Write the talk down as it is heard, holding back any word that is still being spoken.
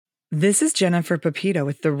This is Jennifer Pepito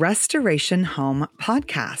with the Restoration Home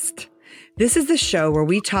Podcast. This is the show where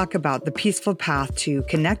we talk about the peaceful path to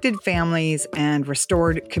connected families and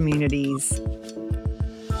restored communities.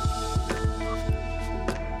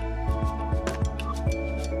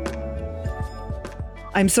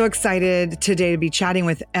 I'm so excited today to be chatting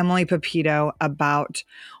with Emelie Pepito about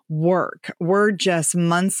work. We're just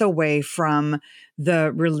months away from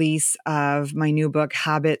the release of my new book,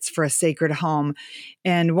 Habits for a Sacred Home.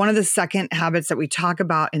 And one of the second habits that we talk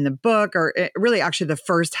about in the book, or really actually the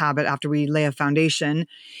first habit after we lay a foundation,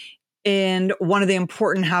 and one of the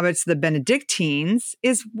important habits of the Benedictines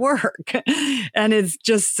is work. And it's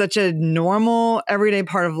just such a normal, everyday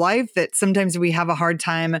part of life that sometimes we have a hard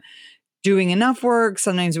time doing enough work.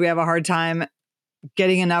 Sometimes we have a hard time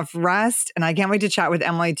getting enough rest. And I can't wait to chat with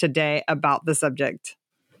Emelie today about the subject.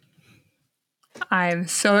 I'm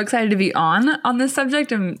so excited to be on this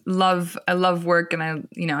subject and I love work. And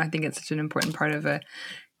I think it's such an important part of a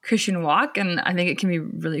Christian walk. And I think it can be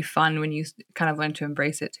really fun when you kind of learn to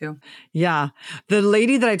embrace it too. Yeah. The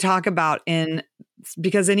lady that I talk about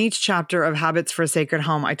because in each chapter of Habits for a Sacred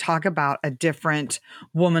Home, I talk about a different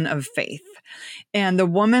woman of faith. And the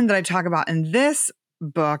woman that I talk about in this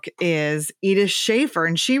book is Edith Schaefer.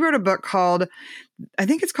 And she wrote a book called, I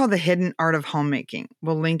think it's called The Hidden Art of Homemaking.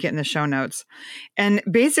 We'll link it in the show notes. And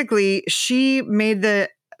basically, she made the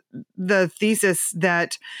thesis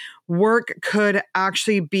that work could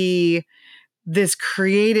actually be this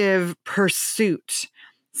creative pursuit,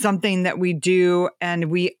 something that we do and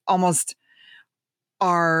we almost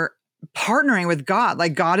are partnering with God.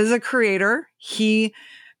 Like God is a creator. He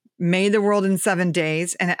made the world in 7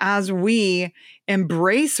 days. And as we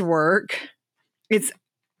embrace work, it's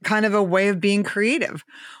kind of a way of being creative.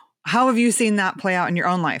 How have you seen that play out in your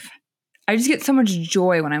own life? I just get so much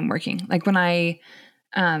joy when I'm working. Like when I,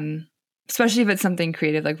 especially if it's something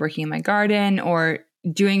creative, like working in my garden or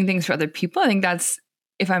doing things for other people. I think that's,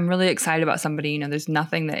 if I'm really excited about somebody, there's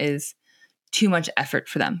nothing that is too much effort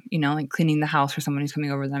for them, like cleaning the house for someone who's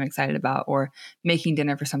coming over that I'm excited about, or making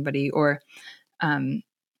dinner for somebody, or,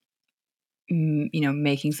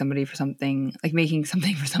 making somebody for something, like making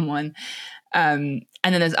something for someone. And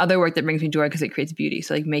then there's other work that brings me joy because it creates beauty.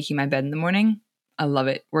 So like making my bed in the morning, I love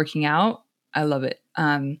it. Working out, I love it.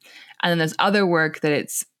 And then there's other work that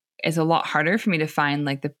it's a lot harder for me to find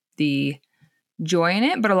like the joy in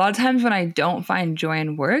it. But a lot of times when I don't find joy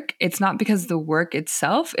in work, it's not because of the work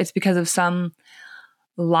itself. It's because of some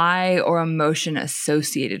lie or emotion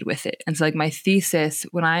associated with it. And so like my thesis,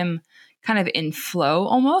 when I'm kind of in flow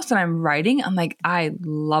almost and I'm writing, I'm like, I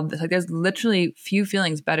love this. Like there's literally few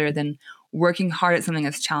feelings better than working hard at something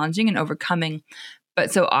that's challenging and overcoming.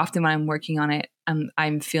 But so often when I'm working on it,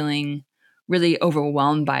 I'm feeling really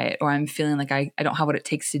overwhelmed by it, or I'm feeling like I don't have what it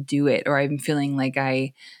takes to do it, or I'm feeling like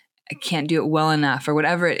I can't do it well enough, or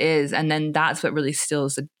whatever it is. And then that's what really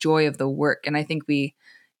stills the joy of the work. And I think we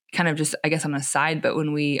kind of just, I guess on a side, but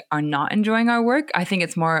when we are not enjoying our work, I think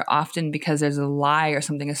it's more often because there's a lie or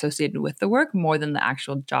something associated with the work more than the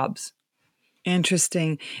actual jobs.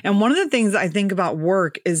 Interesting. And one of the things I think about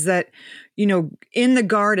work is that, in the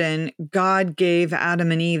garden, God gave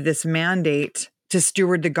Adam and Eve this mandate to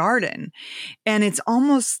steward the garden. And it's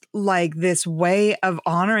almost like this way of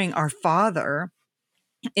honoring our Father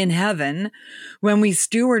in heaven when we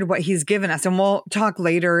steward what he's given us. And we'll talk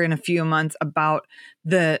later in a few months about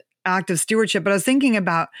the act of stewardship. But I was thinking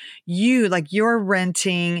about you, like you're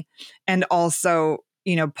renting and also,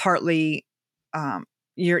 partly,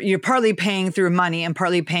 you're partly paying through money and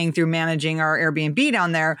partly paying through managing our Airbnb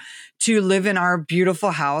down there to live in our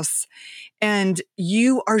beautiful house. And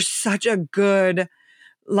you are such a good,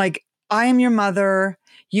 like, I am your mother.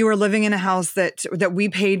 You are living in a house that we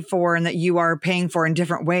paid for and that you are paying for in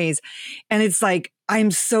different ways. And it's like, I'm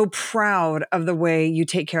so proud of the way you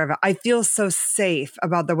take care of it. I feel so safe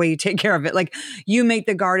about the way you take care of it. Like you make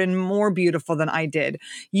the garden more beautiful than I did.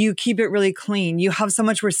 You keep it really clean. You have so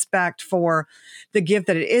much respect for the gift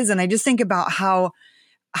that it is. And I just think about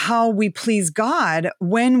how we please God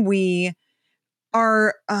when we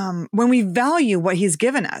value what he's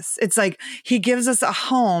given us. It's like he gives us a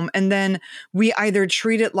home and then we either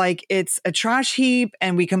treat it like it's a trash heap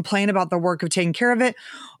and we complain about the work of taking care of it,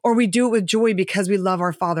 or we do it with joy because we love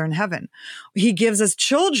our Father in heaven. He gives us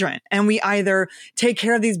children and we either take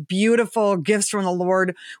care of these beautiful gifts from the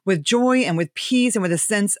Lord with joy and with peace and with a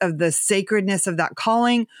sense of the sacredness of that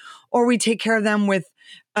calling, or we take care of them with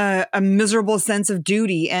a miserable sense of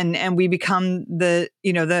duty and we become the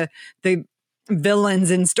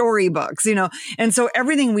villains in storybooks, and so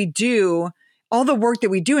everything we do all the work that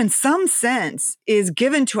we do in some sense is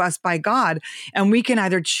given to us by God. And we can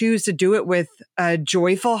either choose to do it with a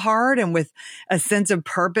joyful heart and with a sense of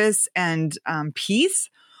purpose and peace,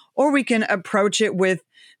 or we can approach it with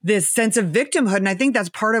this sense of victimhood. And I think that's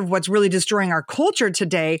part of what's really destroying our culture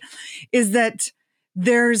today, is that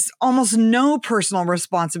there's almost no personal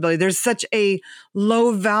responsibility. There's such a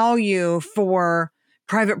low value for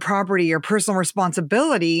private property or personal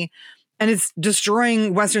responsibility, and it's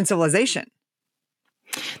destroying Western civilization.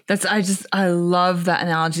 I love that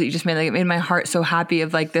analogy that you just made. Like, it made my heart so happy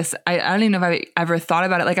of like this. I don't even know if I've ever thought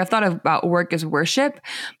about it. Like, I've thought about work as worship,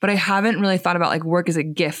 but I haven't really thought about like work as a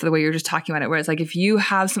gift the way you're just talking about it, where it's like, if you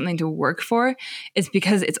have something to work for,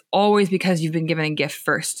 it's always because you've been given a gift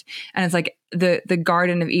first. And it's like the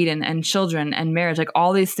Garden of Eden and children and marriage, like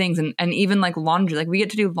all these things. And even like laundry, like we get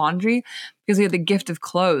to do laundry because we have the gift of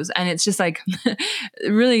clothes. And it's just like,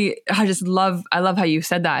 really, I love how you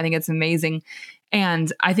said that. I think it's amazing.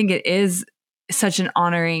 And I think it is such an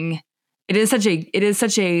honoring, it is such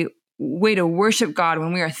a way to worship God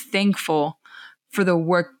when we are thankful for the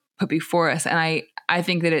work put before us. And I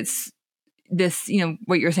think that it's this,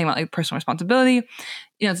 what you're saying about like personal responsibility,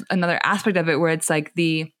 it's another aspect of it where it's like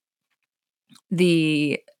the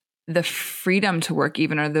freedom to work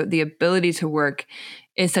even, or the ability to work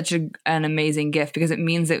is such an amazing gift, because it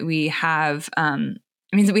means that we have, something.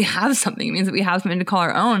 It means that we have something to call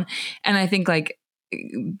our own. And I think like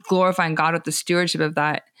glorifying God with the stewardship of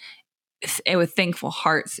that with thankful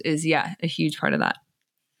hearts is, a huge part of that.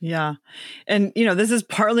 Yeah. And, this is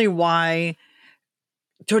partly why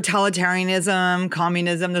totalitarianism,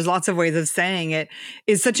 communism, there's lots of ways of saying it,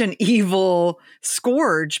 is such an evil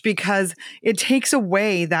scourge, because it takes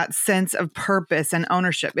away that sense of purpose and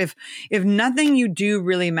ownership. If nothing you do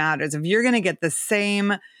really matters, if you're going to get the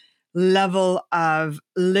same level of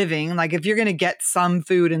living, like if you're going to get some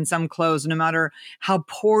food and some clothes, no matter how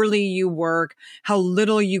poorly you work, how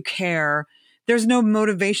little you care, there's no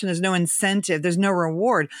motivation, there's no incentive, there's no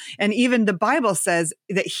reward. And even the Bible says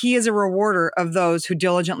that he is a rewarder of those who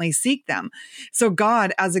diligently seek them. So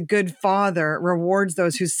God, as a good father, rewards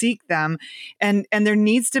those who seek them. And there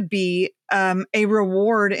needs to be a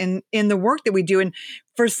reward in the work that we do. And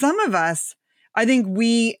for some of us, I think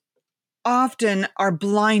we often are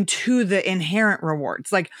blind to the inherent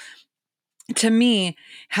rewards. Like, to me,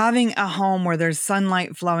 having a home where there's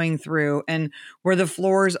sunlight flowing through and where the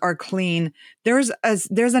floors are clean, there's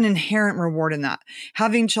an inherent reward in that.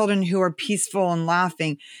 Having children who are peaceful and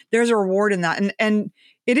laughing, there's a reward in that. And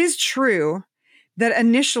it is true that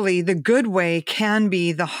initially the good way can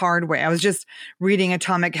be the hard way. I was just reading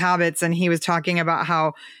Atomic Habits, and he was talking about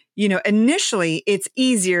how, initially it's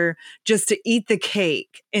easier just to eat the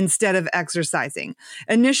cake instead of exercising.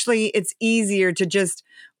 Initially, it's easier to just,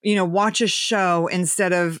 watch a show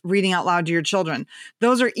instead of reading out loud to your children.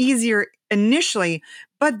 Those are easier initially,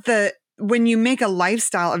 but when you make a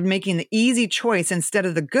lifestyle of making the easy choice instead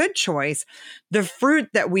of the good choice, the fruit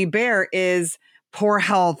that we bear is poor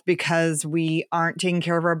health because we aren't taking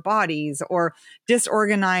care of our bodies, or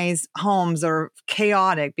disorganized homes, or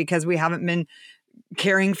chaotic because we haven't been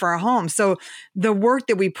caring for our home. So the work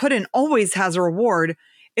that we put in always has a reward.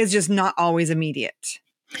 It's just not always immediate.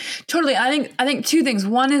 Totally. I think two things.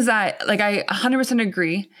 One is that, like, I 100%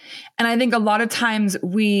 agree. And I think a lot of times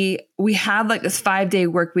we have like this 5-day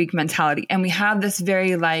work week mentality, and we have this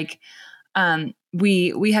very like,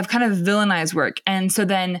 we have kind of villainized work. And so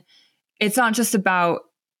then it's not just about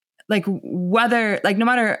like whether, like, no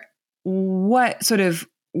matter what sort of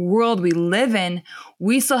world we live in,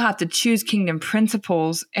 we still have to choose kingdom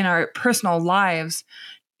principles in our personal lives,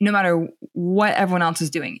 no matter what everyone else is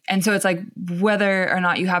doing. And so it's like, whether or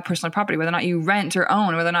not you have personal property, whether or not you rent or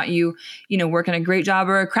own, whether or not you work in a great job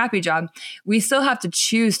or a crappy job, we still have to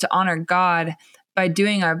choose to honor God by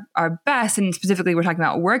doing our best. And specifically, we're talking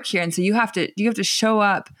about work here. And so you have to show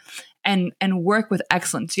up and work with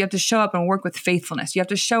excellence. You have to show up and work with faithfulness. You have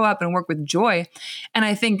to show up and work with joy. And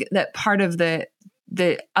I think that part of the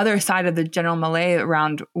other side of the general melee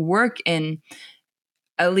around work in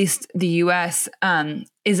at least the US,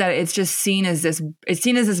 is that it's just seen as this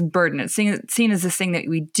burden. It's seen as this thing that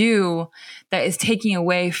we do that is taking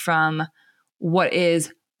away from what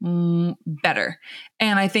is better.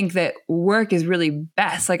 And I think that work is really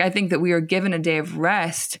best. Like, I think that we are given a day of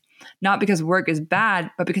rest, not because work is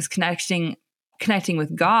bad, but because connecting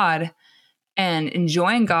with God and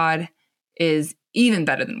enjoying God is even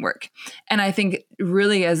better than work. And I think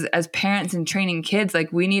really as parents and training kids,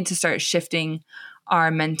 like, we need to start shifting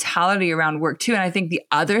our mentality around work too. And I think the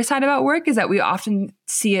other side about work is that we often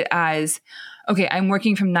see it as okay, I'm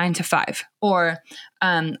working from 9 to 5, or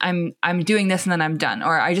I'm doing this and then I'm done,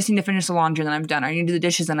 or I just need to finish the laundry and then I'm done, or I need to do the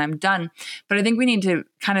dishes and I'm done. But I think we need to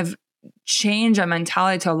kind of change our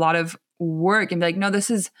mentality to a lot of work and be like, no, this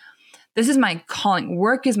is my calling.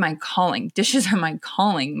 Work is my calling. Dishes are my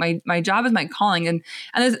calling. My job is my calling. And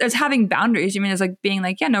there's having boundaries. I mean, it's like being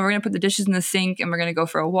like, yeah, no, we're going to put the dishes in the sink and we're going to go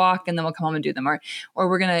for a walk and then we'll come home and do them. Or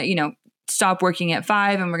we're going to, stop working at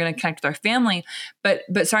 5 and we're going to connect with our family. But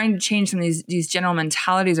starting to change some of these general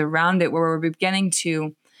mentalities around it, where we're beginning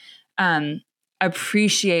to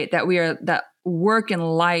appreciate that work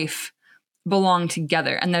and life belong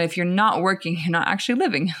together. And that if you're not working, you're not actually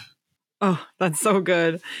living. Oh, that's so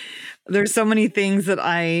good. There's so many things that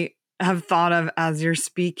I have thought of as you're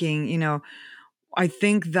speaking. I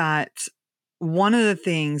think that one of the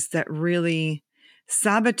things that really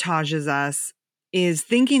sabotages us is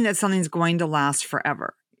thinking that something's going to last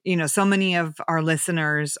forever. So many of our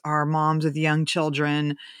listeners are moms with young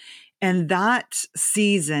children, and that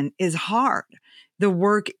season is hard. The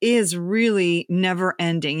work is really never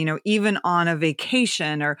ending, even on a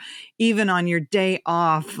vacation or even on your day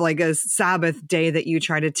off, like a Sabbath day that you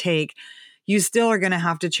try to take, you still are going to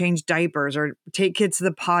have to change diapers or take kids to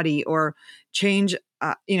the potty or change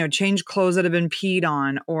clothes that have been peed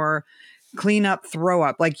on or clean up, throw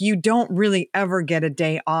up. Like, you don't really ever get a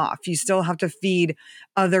day off. You still have to feed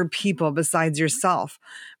other people besides yourself.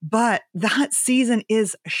 But that season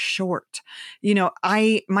is short.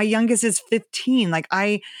 My youngest is 15. Like,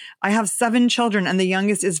 I have 7 children and the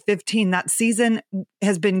youngest is 15. That season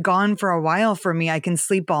has been gone for a while for me. I can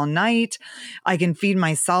sleep all night. I can feed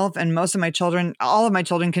myself, and all of my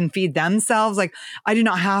children can feed themselves. Like, I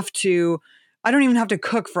don't even have to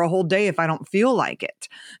cook for a whole day if I don't feel like it.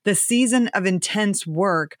 The season of intense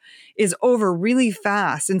work is over really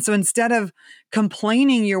fast. And so instead of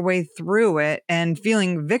complaining your way through it and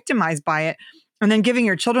feeling victimized by it, and then giving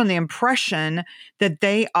your children the impression that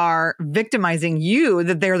they are victimizing you,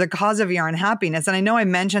 that they're the cause of your unhappiness. And I know I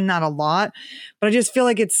mentioned that a lot, but I just feel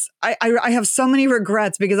like I have so many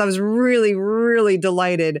regrets because I was really, really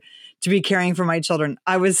delighted to be caring for my children.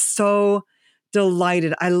 I was so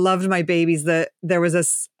delighted. I loved my babies. There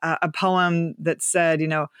was a poem that said,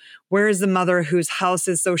 where is the mother whose house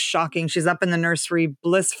is so shocking? She's up in the nursery,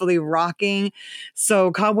 blissfully rocking. So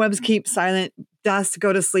cobwebs keep silent, dust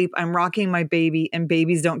go to sleep. I'm rocking my baby and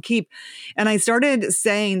babies don't keep. And I started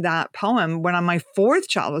saying that poem when my 4th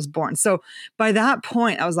child was born. So by that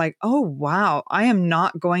point, I was like, oh, wow, I am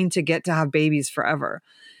not going to get to have babies forever.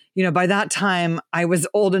 By that time, I was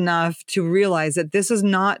old enough to realize that this is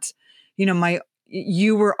not,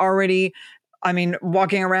 you were already,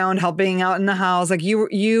 walking around, helping out in the house. Like,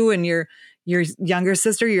 you and your younger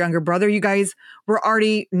sister, your younger brother, you guys were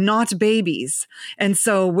already not babies. And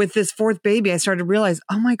so with this 4th baby, I started to realize,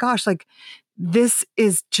 oh my gosh, like, this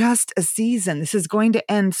is just a season. This is going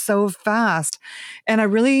to end so fast. And I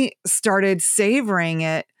really started savoring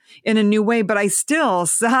it in a new way, but I still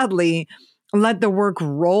sadly let the work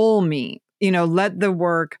roll me, let the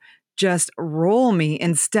work just roll me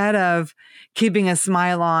instead of keeping a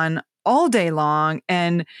smile on all day long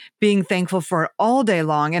and being thankful for it all day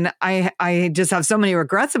long. And I just have so many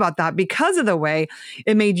regrets about that because of the way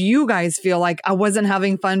it made you guys feel like I wasn't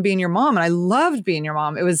having fun being your mom. And I loved being your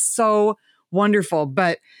mom. It was so wonderful.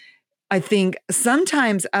 But I think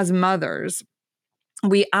sometimes as mothers,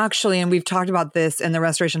 we actually, and we've talked about this in the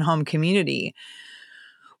Restoration Home community,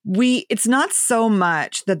 it's not so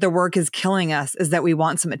much that the work is killing us as that we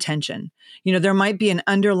want some attention. There might be an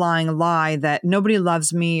underlying lie that nobody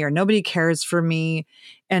loves me or nobody cares for me.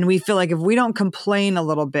 And we feel like if we don't complain a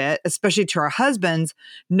little bit, especially to our husbands,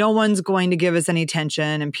 no one's going to give us any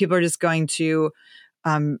attention and people are just going to,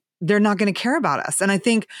 they're not going to care about us. And I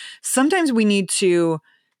think sometimes we need to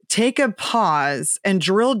take a pause and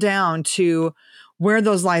drill down to where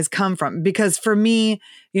those lies come from. Because for me,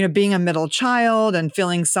 being a middle child and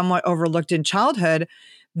feeling somewhat overlooked in childhood,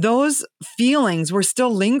 those feelings were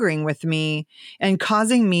still lingering with me and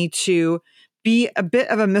causing me to be a bit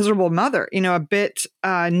of a miserable mother, a bit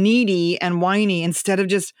needy and whiny instead of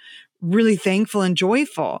just really thankful and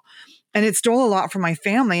joyful. And it stole a lot from my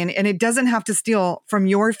family. And it doesn't have to steal from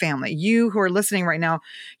your family. You who are listening right now,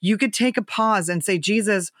 you could take a pause and say,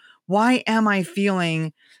 Jesus, why am I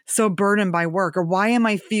feeling so burdened by work? Or why am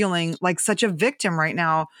I feeling like such a victim right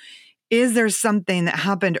now? Is there something that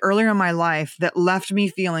happened earlier in my life that left me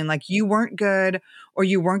feeling like you weren't good, or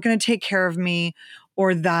you weren't going to take care of me,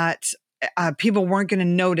 or that people weren't going to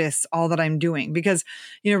notice all that I'm doing? Because,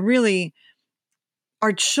 really,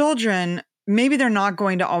 our children maybe they're not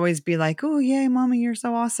going to always be like, oh, yay, mommy, you're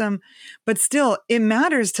so awesome. But still, it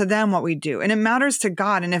matters to them what we do. And it matters to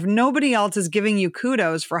God. And if nobody else is giving you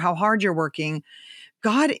kudos for how hard you're working,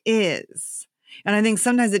 God is. And I think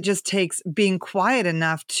sometimes it just takes being quiet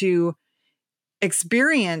enough to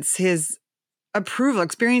experience his approval,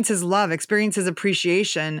 experience his love, experience his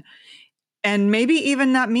appreciation. And maybe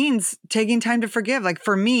even that means taking time to forgive. Like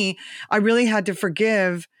for me, I really had to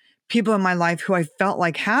forgive people in my life who I felt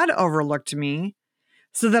like had overlooked me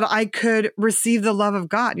so that I could receive the love of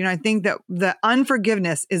God. You know, I think that the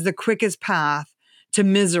unforgiveness is the quickest path to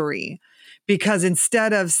misery, because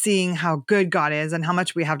instead of seeing how good God is and how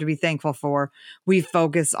much we have to be thankful for, we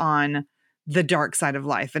focus on the dark side of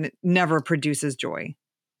life, and it never produces joy.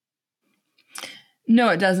 No,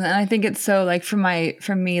 it doesn't. And I think it's so like for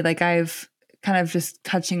me, like I've kind of just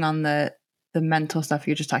touching on the mental stuff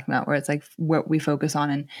you're just talking about, where it's like what we focus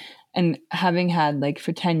on, and having had like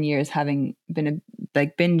for 10 years, having been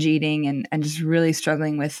like binge eating and just really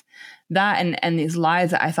struggling with that and these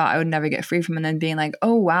lies that I thought I would never get free from. And then being like,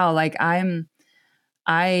 oh, wow, like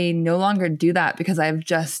I no longer do that because I've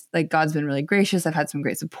just like, God's been really gracious. I've had some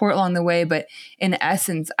great support along the way, but in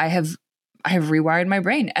essence, I have rewired my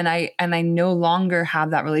brain, and I no longer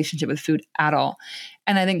have that relationship with food at all.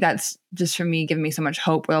 And I think that's just for me, giving me so much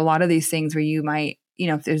hope with a lot of these things where you might, you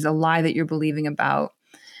know, if there's a lie that you're believing about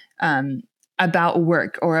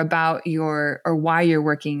work or about or why you're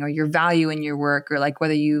working or your value in your work, or like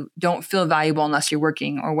whether you don't feel valuable unless you're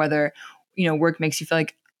working, or whether, you know, work makes you feel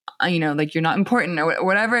like, you know, like you're not important, or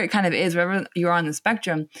whatever it kind of is, wherever you're on the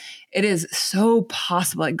spectrum, it is so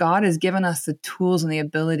possible that God has given us the tools and the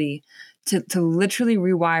ability to literally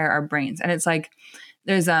rewire our brains. And it's like,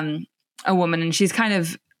 there's a woman, and she's kind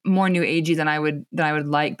of more new agey than I would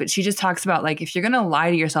like, but she just talks about like, if you're going to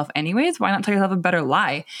lie to yourself anyways, why not tell yourself a better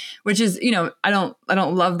lie? Which is, you know, I don't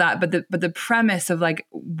love that, but the premise of like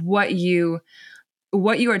what you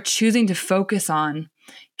are choosing to focus on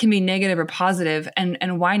can be negative or positive,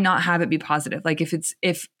 and why not have it be positive? Like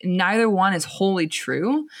if neither one is wholly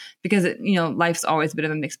true, because it, you know, life's always a bit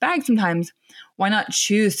of a mixed bag sometimes, why not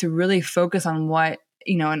choose to really focus on what,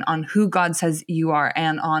 you know, and on who God says you are,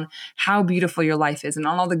 and on how beautiful your life is, and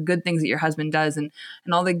on all the good things that your husband does, and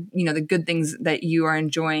all the, you know, the good things that you are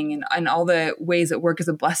enjoying, and all the ways that work is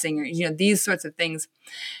a blessing, or, you know, these sorts of things.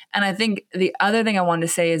 And I think the other thing I wanted to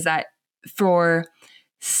say is that for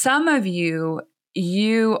some of you,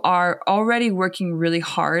 you are already working really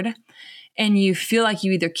hard and you feel like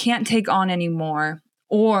you either can't take on anymore,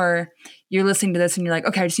 or you're listening to this and you're like,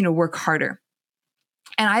 okay, I just need to work harder.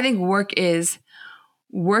 And I think work is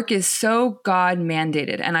so God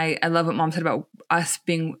mandated. And I love what Mom said about us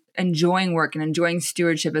enjoying work and enjoying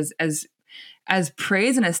stewardship as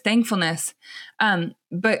praise and as thankfulness.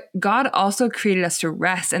 But God also created us to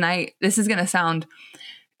rest. And this is going to sound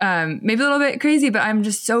maybe a little bit crazy, but I'm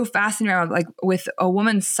just so fascinated with a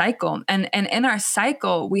woman's cycle. And in our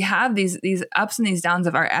cycle, we have these ups and these downs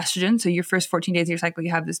of our estrogen. So your first 14 days of your cycle,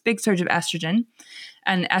 you have this big surge of estrogen,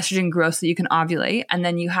 and estrogen grows so you can ovulate. And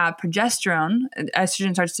then you have progesterone.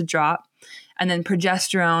 Estrogen starts to drop, and then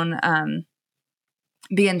progesterone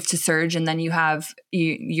begins to surge, and then you have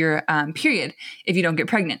your period if you don't get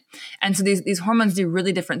pregnant. And so these hormones do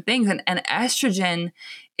really different things. And estrogen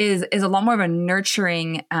is a lot more of a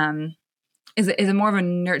nurturing is a more of a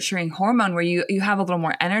nurturing hormone, where you have a little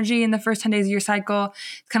more energy in the first 10 days of your cycle.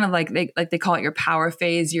 It's kind of like they call it your power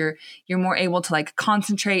phase. You're more able to like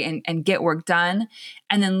concentrate and get work done.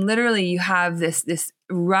 And then literally you have this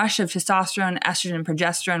rush of testosterone, estrogen, and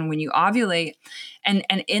progesterone when you ovulate. And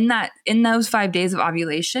in those 5 days of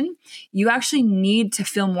ovulation, you actually need to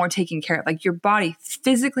feel more taken care of. Like your body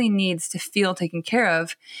physically needs to feel taken care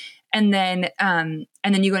of. And then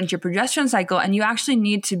you go into your progesterone cycle, and you actually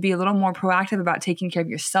need to be a little more proactive about taking care of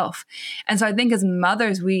yourself. And so I think as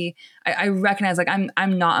mothers, I recognize like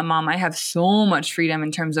I'm not a mom. I have so much freedom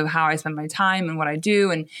in terms of how I spend my time and what I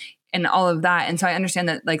do and all of that. And so I understand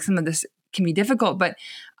that like some of this can be difficult, but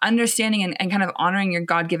understanding and kind of honoring your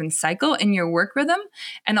God-given cycle in your work rhythm,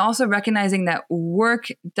 and also recognizing that work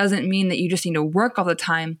doesn't mean that you just need to work all the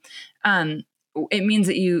time. It means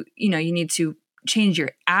that you need to change your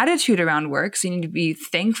attitude around work. So you need to be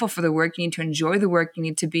thankful for the work. You need to enjoy the work. You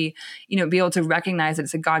need to be able to recognize that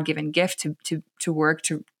it's a God-given gift to work,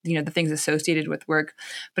 to, the things associated with work.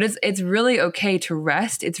 But it's really okay to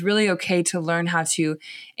rest. It's really okay to learn how to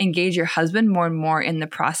engage your husband more and more in the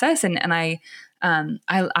process. And I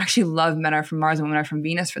actually love Men Are From Mars and Women Are From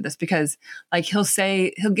Venus for this, because like he'll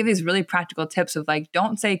give these really practical tips of like,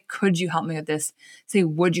 don't say, could you help me with this? Say,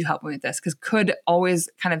 would you help me with this? Because could always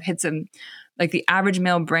kind of hits him like the average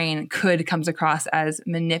male brain comes across as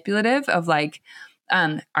manipulative of like,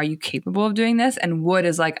 are you capable of doing this? And wood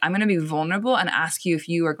is like, I'm going to be vulnerable and ask you if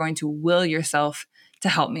you are going to will yourself to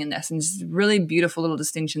help me in this. And just really beautiful little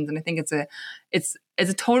distinctions. And I think it's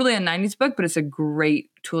a totally a 90s book, but it's a great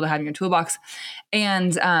tool to have in your toolbox.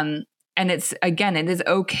 And it's, again, it is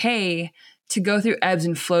okay to go through ebbs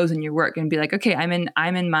and flows in your work and be like, okay, I'm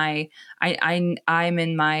in my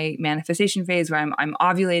manifestation phase where I'm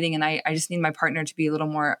ovulating, and I just need my partner to be a little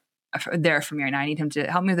more there for me right now. I need him to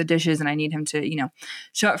help me with the dishes, and I need him to,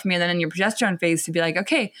 show up for me. And then in your progesterone phase to be like,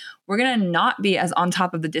 okay, we're going to not be as on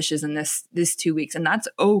top of the dishes in this 2 weeks. And that's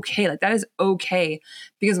okay. Like that is okay,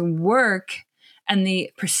 because work and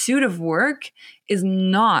the pursuit of work is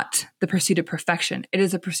not the pursuit of perfection. It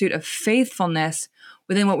is a pursuit of faithfulness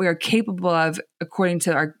within what we are capable of according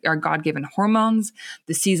to our God-given hormones,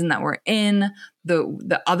 the season that we're in,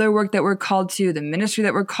 the other work that we're called to, the ministry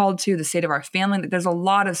that we're called to, the state of our family. There's a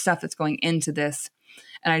lot of stuff that's going into this.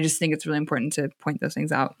 And I just think it's really important to point those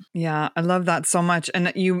things out. Yeah, I love that so much.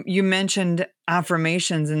 And you mentioned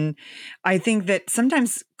affirmations. And I think that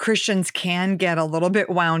sometimes Christians can get a little bit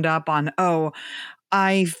wound up on, oh,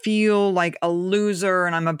 I feel like a loser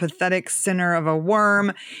and I'm a pathetic sinner of a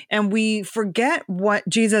worm. And we forget what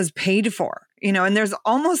Jesus paid for, and there's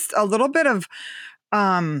almost a little bit of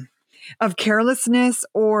carelessness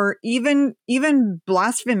or even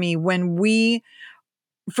blasphemy when we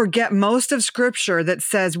forget most of scripture that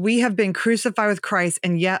says we have been crucified with Christ,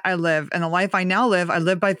 and yet I live. And the life I now live, I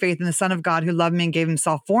live by faith in the Son of God who loved me and gave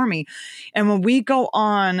himself for me. And when we go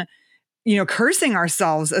on, cursing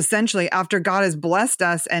ourselves essentially after God has blessed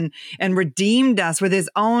us and redeemed us with his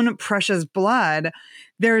own precious blood,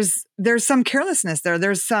 there's some carelessness there.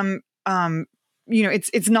 There's some,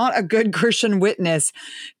 it's not a good Christian witness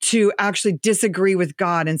to actually disagree with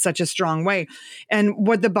God in such a strong way. And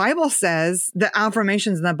what the Bible says, the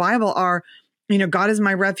affirmations in the Bible are, God is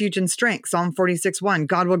my refuge and strength. Psalm 46:1.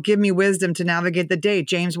 God will give me wisdom to navigate the day.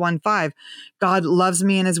 James 1:5. God loves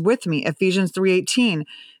me and is with me. Ephesians 3:18.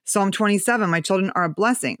 Psalm 27. My children are a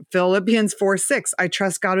blessing. Philippians 4:6. I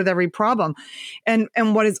trust God with every problem. And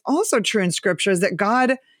what is also true in scripture is that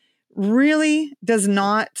God really does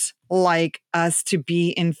not like us to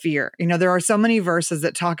be in fear. There are so many verses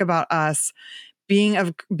that talk about us being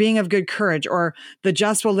of good courage, or the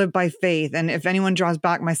just will live by faith. And if anyone draws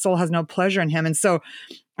back, my soul has no pleasure in him. And so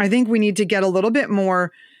I think we need to get a little bit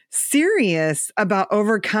more serious about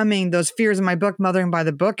overcoming those fears. In my book, Mothering by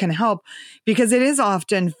the Book, can help, because it is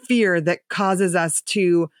often fear that causes us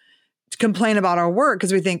to complain about our work,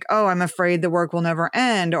 because we think, oh, I'm afraid the work will never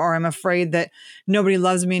end, or I'm afraid that nobody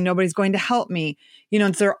loves me, nobody's going to help me.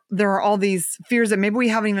 And so there are all these fears that maybe we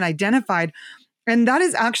haven't even identified. And that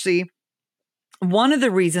is actually one of the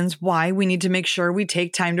reasons why we need to make sure we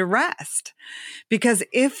take time to rest. Because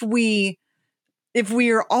if we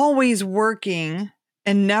are always working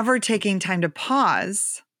and never taking time to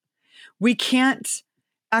pause, we can't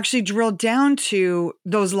actually drill down to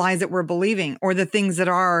those lies that we're believing, or the things that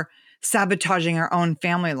are sabotaging our own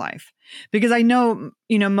family life. Because I know,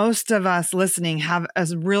 most of us listening have a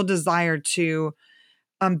real desire to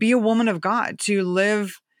be a woman of God, to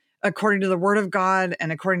live according to the word of God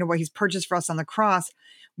and according to what he's purchased for us on the cross.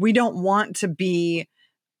 We don't want to be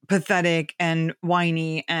pathetic and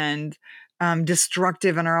whiny and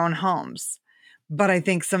destructive in our own homes. But I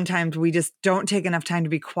think sometimes we just don't take enough time to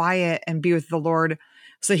be quiet and be with the Lord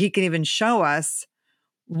so he can even show us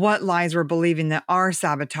what lies we're believing that are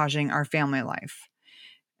sabotaging our family life.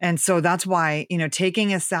 And so that's why,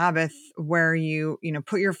 taking a Sabbath where you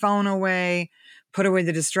put your phone away, put away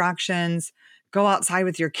the distractions, go outside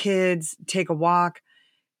with your kids, take a walk.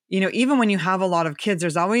 Even when you have a lot of kids,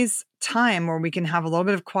 there's always time where we can have a little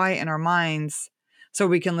bit of quiet in our minds so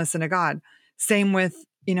we can listen to God. Same with,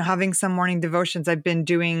 having some morning devotions. I've been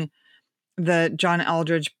doing the John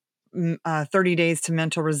Eldredge 30 Days to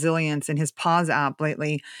Mental Resilience in his Pause app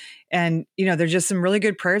lately. And, there's just some really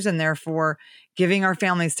good prayers in there for giving our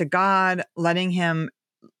families to God, letting him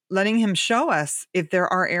show us if there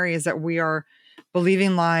are areas that we are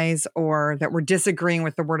believing lies or that we're disagreeing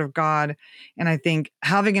with the word of God. And I think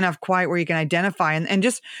having enough quiet where you can identify and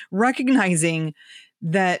just recognizing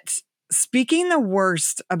that speaking the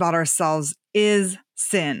worst about ourselves is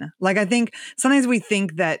sin. Like, I think sometimes we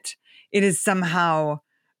think that it is somehow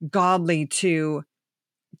godly to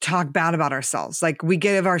talk bad about ourselves. Like, we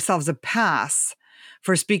give ourselves a pass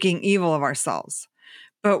for speaking evil of ourselves.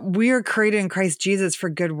 But we are created in Christ Jesus for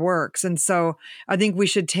good works. And so I think we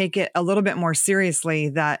should take it a little bit more seriously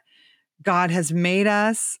that God has made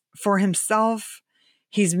us for himself.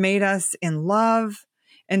 He's made us in love.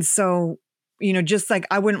 And so, just like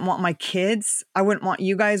I wouldn't want my kids, I wouldn't want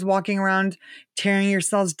you guys walking around tearing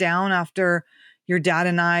yourselves down after your dad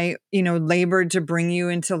and I, labored to bring you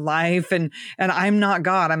into life. And I'm not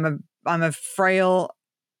God. I'm a frail.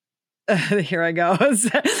 Here I go.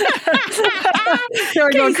 Here I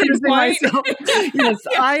go cursing myself. Yes,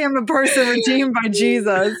 I am a person redeemed by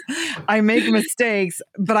Jesus. I make mistakes,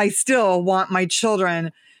 but I still want my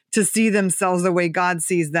children to see themselves the way God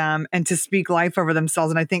sees them and to speak life over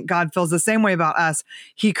themselves. And I think God feels the same way about us.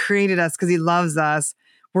 He created us because he loves us.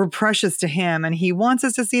 We're precious to him, and he wants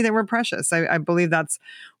us to see that we're precious. I believe that's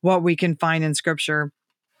what we can find in scripture.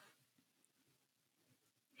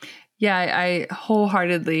 Yeah, I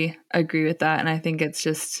wholeheartedly agree with that. And I think it's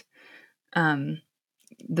just there's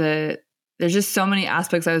just so many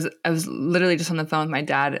aspects. I was literally just on the phone with my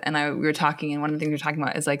dad, and we were talking, and one of the things we were talking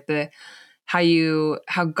about is like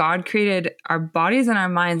how God created our bodies and our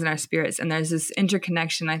minds and our spirits. And there's this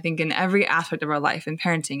interconnection, I think, in every aspect of our life, in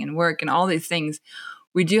parenting and work and all these things.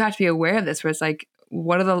 We do have to be aware of this, where it's like,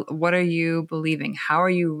 what are you believing? How are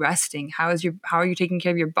you resting? How are you taking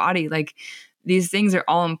care of your body? Like, these things are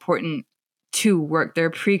all important to work. They're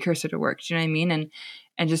a precursor to work. Do you know what I mean?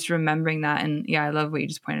 And just remembering that. And yeah, I love what you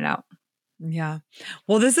just pointed out. Yeah.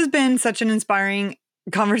 Well, this has been such an inspiring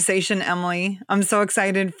conversation, Emelie. I'm so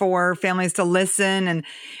excited for families to listen. And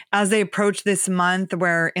as they approach this month,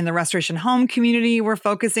 where in the Restoration Home community, we're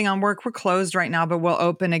focusing on work. We're closed right now, but we'll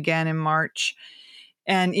open again in March.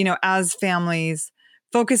 And, as families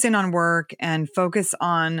focus in on work and focus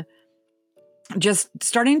on just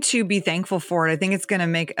starting to be thankful for it, I think it's going to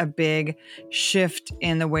make a big shift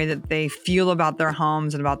in the way that they feel about their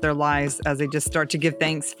homes and about their lives as they just start to give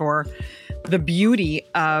thanks for the beauty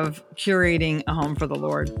of curating a home for the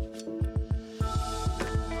Lord.